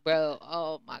 Like, bro,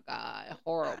 oh my God,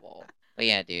 horrible. But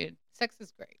yeah, dude, sex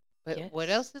is great. But what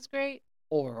else is great?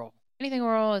 Oral. Anything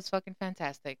oral is fucking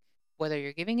fantastic. Whether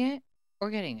you're giving it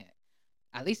or getting it.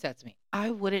 At least that's me.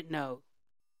 I wouldn't know.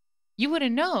 You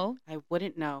wouldn't know? I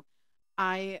wouldn't know.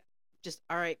 I just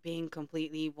all right, being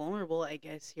completely vulnerable, I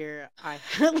guess here I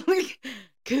had like,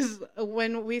 because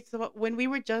when we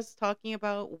were just talking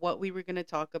about what we were gonna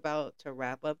talk about to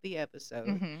wrap up the episode,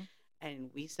 Mm-hmm. and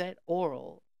we said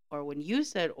oral, or when you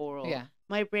said oral, Yeah.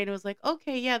 my brain was like,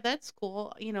 okay, yeah, that's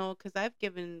cool, because I've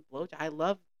given blowjob. I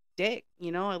love dick, I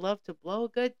love to blow a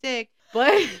good dick,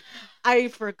 but I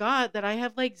forgot that I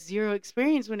have like zero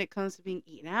experience when it comes to being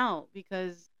eaten out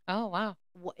because Oh, wow.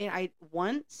 I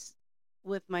once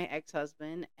with my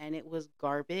ex-husband and it was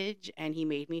garbage and he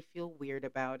made me feel weird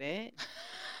about it.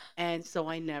 And so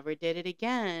I never did it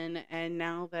again. And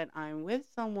now that I'm with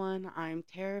someone, I'm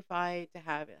terrified to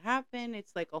have it happen.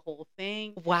 It's like a whole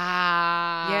thing.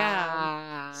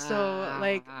 Yeah. So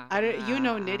like I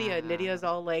don't Nydia. Nydia's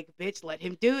Wow. all like, bitch, let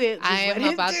him do it. I Just let am him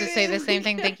do about to say the same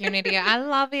thing. Thank you, Nydia. I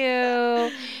love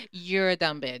you. You're a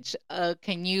dumb bitch.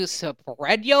 Can you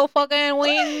spread your fucking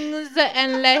wings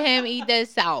and let him eat the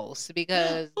sauce?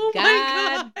 Because Oh my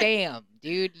god god. damn,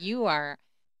 dude, you are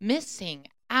missing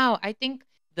out. I think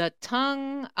the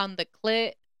tongue on the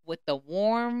clit with the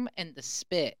warm and the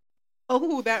spit.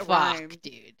 Oh, that rhymed. Fuck,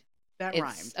 dude. That It's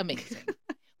rhymed. amazing.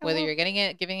 I Whether love you're getting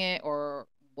it, giving it, or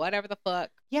whatever the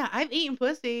fuck. Yeah, I've eaten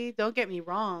pussy. Don't get me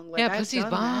wrong. Like Yeah, I've pussy's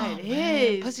done that. bomb, It man.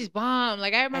 is. Pussy's bomb.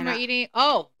 Like I And remember eating.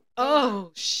 Oh,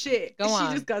 oh shit. go She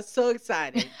on. just got so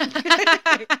excited.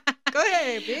 Go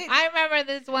ahead, bitch. I remember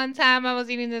this one time I was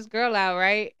eating this girl out,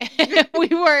 right? We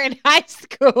were in high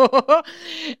school,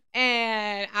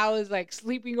 and I was like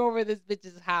sleeping over this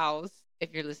bitch's house.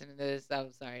 If you're listening to this,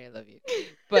 I'm sorry, I love you.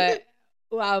 But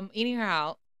I'm eating her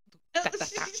out,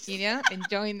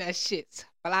 enjoying that shit,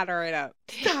 splatter it up.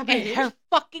 Stop And it. her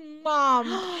fucking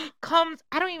mom comes.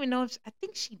 I don't even know if I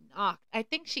think she knocked. I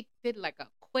think she did like a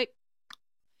quick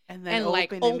and and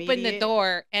like opened the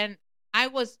door, and I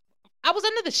was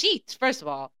under the sheets first of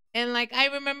all, and like I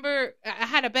remember I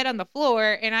had a bed on the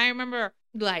floor, and I remember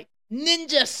like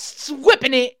ninja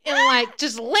whipping it and like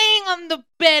just laying on the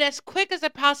bed as quick as I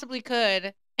possibly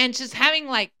could, and just having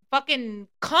like fucking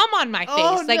cum on my face,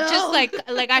 Oh, like just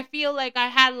no. like I feel like I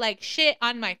had like shit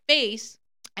on my face.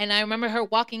 And I remember her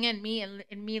walking in, me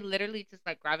literally just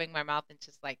like grabbing my mouth and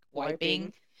just like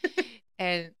wiping.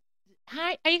 And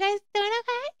hi, are you guys doing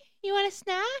okay? You want a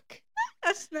snack?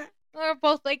 A snack. We're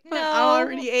both like, no. I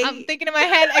already ate. I'm thinking in my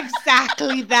head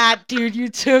exactly that, dude. You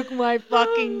took my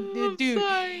fucking I'm dude.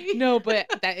 sorry. No, but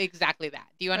that exactly that.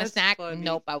 Do you want That's a snack? funny.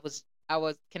 Nope. I was.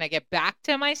 Can I get back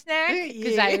to my snack?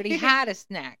 Because I already had a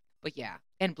snack. But yeah,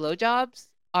 and blowjobs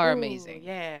are Ooh, amazing.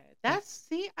 Yeah.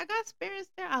 See, I got experience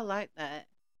there. I like that.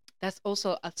 That's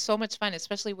also so much fun,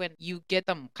 especially when you get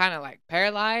them kind of like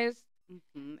paralyzed.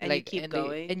 Mm-hmm. And like, you keep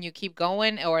going. and you keep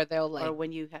going, or they'll like. Or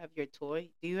when you have your toy.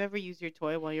 Do you ever use your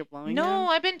toy while you're blowing No, them?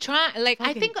 I've been trying. Like, I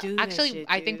Fucking think do that actually, shit,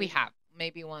 I think we dude. have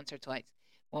maybe once or twice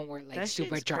when we're like That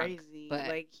super shit's drunk. crazy. But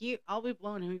Like I'll be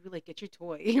blowing him. He'd be like, "Get your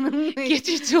toy." And I'm like, get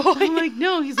your toy. I'm like,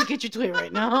 "No." He's like, "Get your toy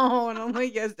right now." And I'm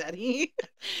like, "Yes, daddy."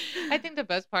 I think the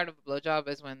best part of a blowjob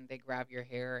is when they grab your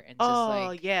hair and just Oh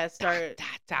like yeah, start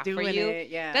for doing you. it.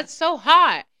 Yeah, That's so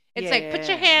hot. It's like put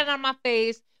your Yeah. hand on my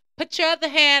face, put your other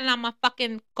hand on my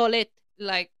fucking collet,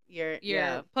 like your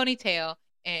your ponytail,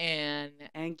 and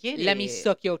get let me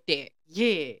suck your dick.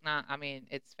 Yeah, Nah, I mean,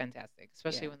 it's fantastic,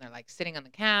 especially Yeah. when they're like sitting on the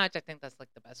couch. I think that's like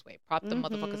the best way. Prop the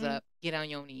motherfuckers Mhm. up, get on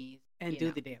your knees, and you do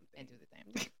know, the damn thing. and do the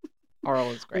damn thing.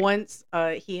 Oral is great. Once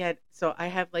he had, so I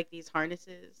have like these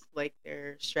harnesses, like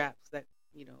they're straps that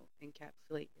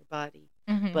encapsulate your body,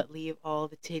 Mhm. but leave all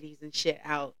the titties and shit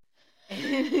out.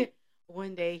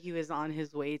 One day he was on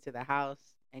his way to the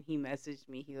house and he messaged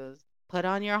me. He goes, "Put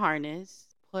on your harness.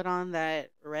 Put on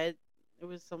that red. It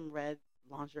was some red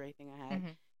lingerie thing I had."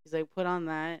 Mhm. He's like, "Put on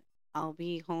that. I'll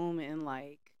be home in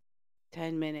like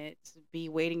 10 minutes. Be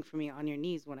waiting for me on your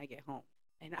knees when I get home."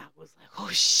 And I was like, "Oh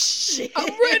shit, I'm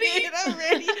ready. I'm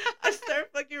ready." I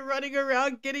start fucking running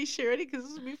around getting shit ready because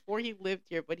this was before he lived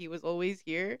here, but he was always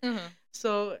here. Mhm.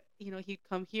 So, he'd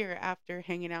come here after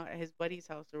hanging out at his buddy's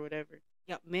house or whatever.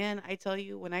 Yeah, man, I tell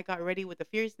you, when I got ready with the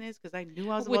fierceness, because I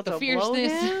knew I was With about the to blow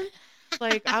fierceness. him,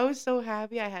 like, I was so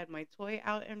happy. I had my toy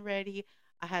out and ready.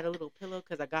 I had a little pillow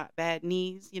because I got bad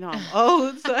knees. I'm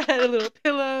old, so I had a little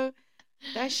pillow.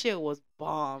 That shit was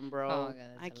bomb, bro. Oh my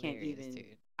god, I that's can't hilarious, even.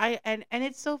 dude. And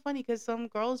it's so funny because some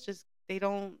girls just they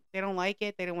don't like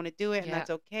it. They don't want to do it, and Yeah. that's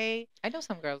okay. I know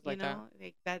some girls like that.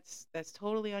 Like that's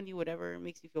totally on you. Whatever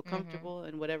makes you feel Mhm. comfortable,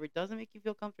 and whatever doesn't make you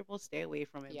feel comfortable, stay away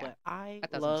from it. Yeah, But I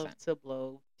 1000%. love to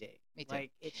blow dick. Me too.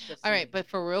 Like it's just All right, me. but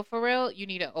for real, you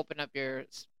need to open up your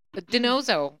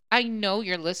Denozo. I know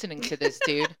you're listening to this,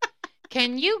 dude.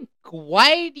 Can you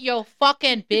wide your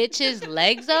fucking bitch's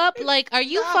legs up? Like, are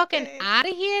you Stop fucking it. out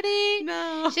of here, dude?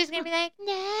 No. She's gonna be like,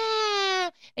 no.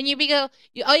 And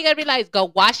all you gotta be like,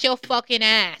 go wash your fucking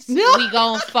ass. No. We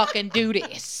gonna fucking do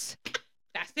this.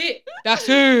 That's it. That's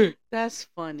it. That's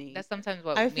funny. That's sometimes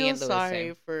what I me feel and Louis sorry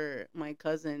say. for my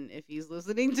cousin if he's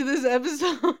listening to this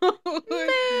episode. Meh.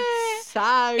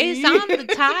 Sorry. It's on the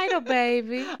title,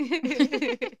 baby.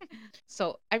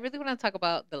 So I really want to talk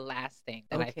about the last thing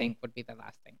that I Okay. think would be the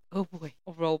last thing. Oh boy.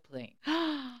 Role playing.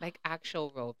 Like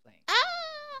actual role playing.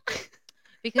 Ah!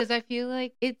 Because I feel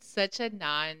like it's such a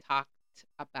non-talked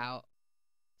about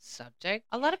subject.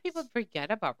 A lot of people forget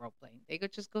about role playing. They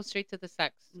could just go straight to the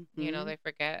sex. You know, Mhm. they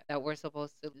forget that we're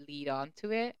supposed to lead on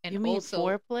to it. And You mean also,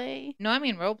 foreplay? no, I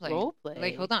mean role playing. Role play.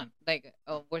 Like, hold on. Like,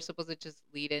 we're supposed to just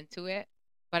lead into it.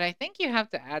 But I think you have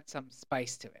to add some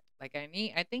spice to it. Like,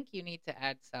 I think you need to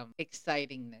add some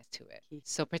excitingness to it.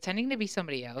 So pretending to be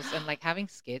somebody else and like having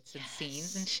skits and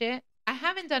scenes and shit. I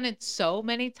haven't done it so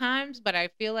many times, but I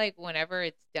feel like whenever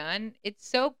it's done, it's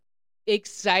so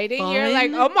exciting. You're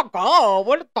like, Fun. oh my god,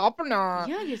 what a topper! Yeah,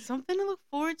 it's something to look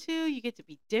forward to. You get to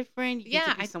be different. You get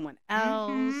Yeah, to be someone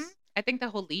else. I think the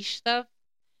whole leash stuff,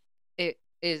 it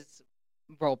is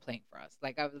role playing for us.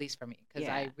 Like at least for me, because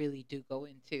Yeah. I really do go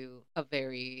into a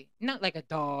very not like a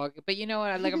dog, but you know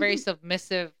what, like a very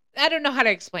submissive. I don't know how to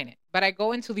explain it, but I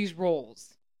go into these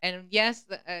roles, and yes,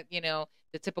 you know.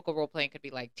 The typical role playing could be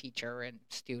like teacher and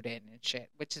student and shit,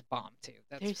 which is bomb too.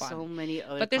 That's There's fun. so many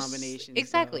other But there's combinations.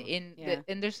 exactly though.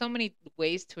 and there's so many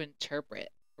ways to interpret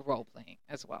role playing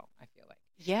as well. I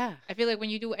feel like when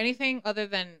you do anything other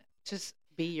than just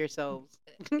be yourselves.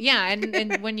 yeah,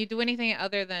 and when you do anything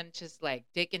other than just like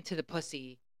dig into the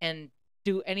pussy and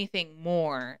do anything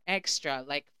more extra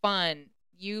like fun,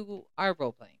 you are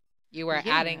role playing. You are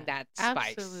adding that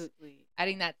spice, Absolutely.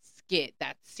 adding that skit,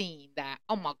 that scene, that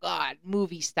oh my god,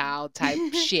 movie style type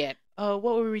shit. What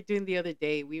were we doing the other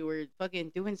day? We were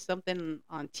fucking doing something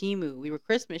on Temu. We were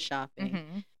Christmas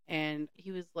shopping, and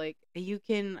he was like, "You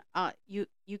can you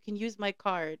can use my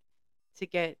card to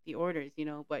get the orders, you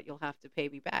know, but you'll have to pay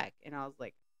me back." And I was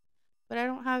like, "But I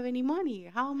don't have any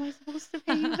money. How am I supposed to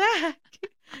pay you back?"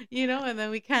 You know, and then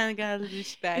we kind of got a little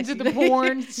spicy. Into the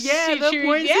porn yeah, the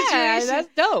porn yeah, situation. that's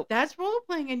dope. That's role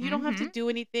playing, and you don't have to do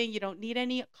anything. You don't need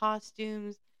any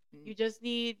costumes. You just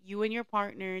need you and your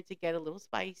partner to get a little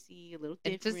spicy, a little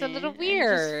different. It's just a little and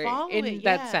weird just follow in it.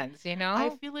 that Yeah. sense, you know? I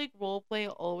feel like role play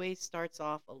always starts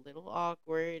off a little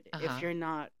awkward if you're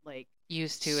not like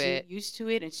used to it. used to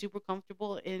it and super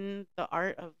comfortable in the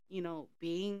art of, you know,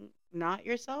 being not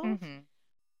yourself.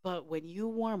 But when you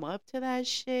warm up to that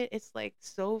shit, it's like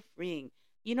so freeing.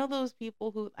 You know those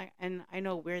people who and I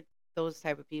know we're those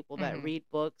type of people that read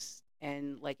books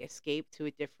and like escape to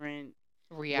a different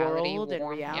world and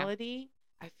reality.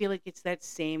 I feel like it's that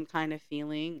same kind of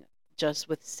feeling, just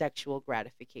with sexual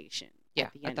gratification. Yeah,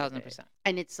 at the end of it. 1,000%.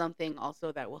 And it's something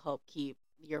also that will help keep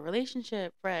your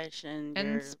relationship fresh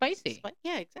and spicy.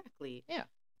 Yeah, exactly. Yeah.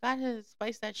 Gotta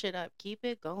spice that shit up. Keep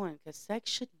it going, because sex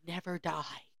should never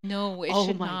die. No, it Oh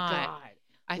should my not.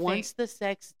 God. Once the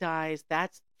sex dies,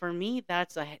 that's for me.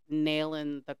 That's a nail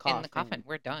in the coffin. In the coffin,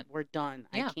 we're done. We're done.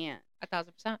 Yeah. I can't.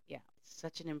 1,000%. Yeah, it's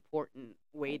such an important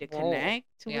way to Role. connect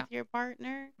Yeah. with your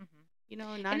partner. You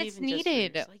know, not And it's even just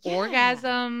needed. for yourself.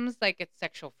 Orgasms, like it's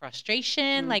sexual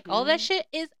frustration, like all that shit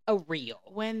is a real.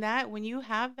 When you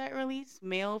have that release,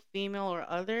 male, female, or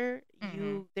other,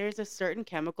 there's a certain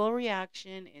chemical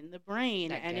reaction in the brain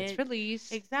that and gets it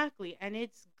released. Exactly, and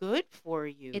it's good for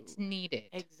you. It's needed.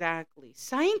 Exactly.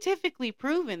 Scientifically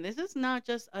proven. This is not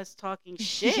just us talking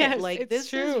shit. Yes, like it's this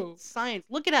true. is science.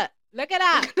 Look it up. Look it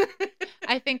up.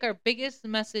 I think our biggest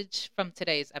message from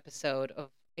today's episode of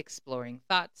Exploring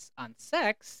Thoughts on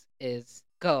Sex is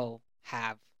go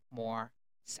have more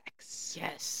sex.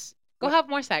 Yes. Go have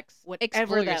more sex.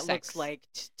 Whatever that sex. looks like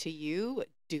to you,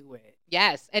 do it.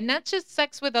 Yes. And not just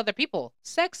sex with other people,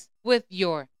 sex with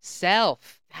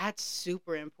yourself. That's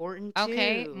super important too.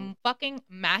 Okay. Fucking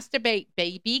masturbate,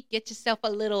 baby. Get yourself a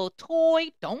little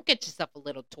toy. Don't get yourself a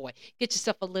little toy. Get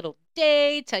yourself a little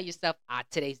day. Tell yourself,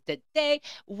 today's the day.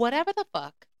 Whatever the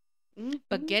fuck.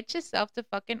 But get yourself to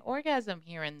fucking orgasm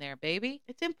here and there, baby.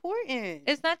 It's important.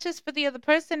 It's not just for the other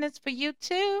person, it's for you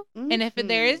too. And if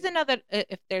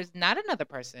there's not another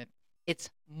person, it's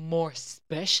more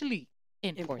especially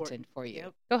important for you.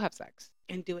 Yep. Go have sex.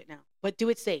 And do it now. But do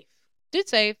it safe. Do it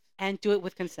safe. And do it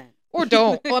with consent. Or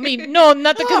don't. I mean, no,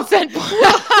 not the consent part.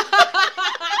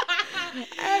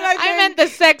 I meant the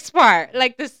sex part,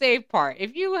 like the safe part.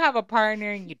 If you have a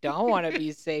partner and you don't want to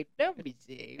be safe, don't be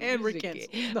safe. And we're canceled.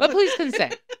 But please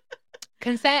consent.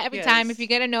 Consent every time. If you Yes.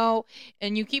 get a no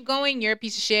and you keep going, you're a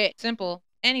piece of shit. Simple.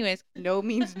 Anyways. No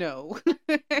means no.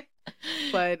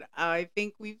 But I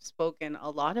think we've spoken a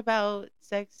lot about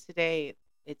sex today.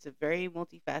 It's a very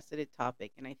multifaceted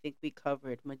topic, and I think we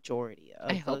covered majority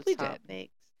I of hope those we did.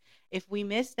 topics. If we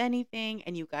missed anything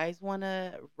and you guys want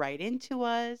to write into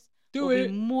us, Do we'll be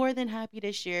it. more than happy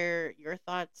to share your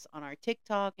thoughts on our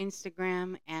TikTok,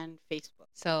 Instagram, and Facebook.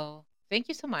 So thank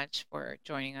you so much for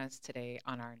joining us today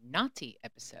on our naughty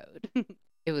episode.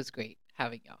 It was great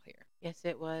having y'all here. Yes,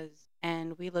 it was.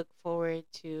 And we look forward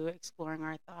to exploring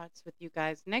our thoughts with you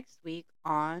guys next week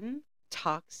on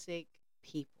toxic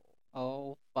people.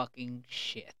 Oh, fucking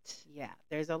shit. Yeah,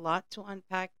 there's a lot to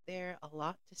unpack there, a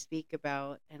lot to speak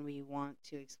about, and we want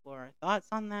to explore our thoughts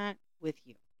on that with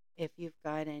you. If you've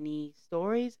got any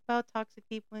stories about toxic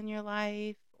people in your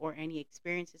life or any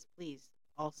experiences, please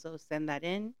also send that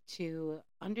in to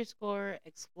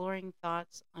 _exploring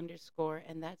thoughts _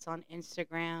 and that's on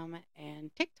Instagram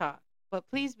and TikTok. But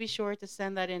please be sure to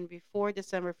send that in before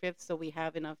December 5th so we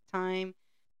have enough time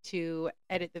to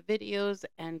edit the videos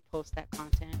and post that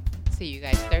content. See you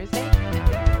guys Thursday. Don't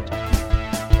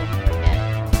forget,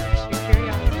 your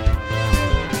curiosity.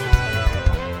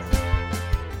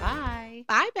 Bye.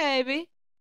 Bye, baby.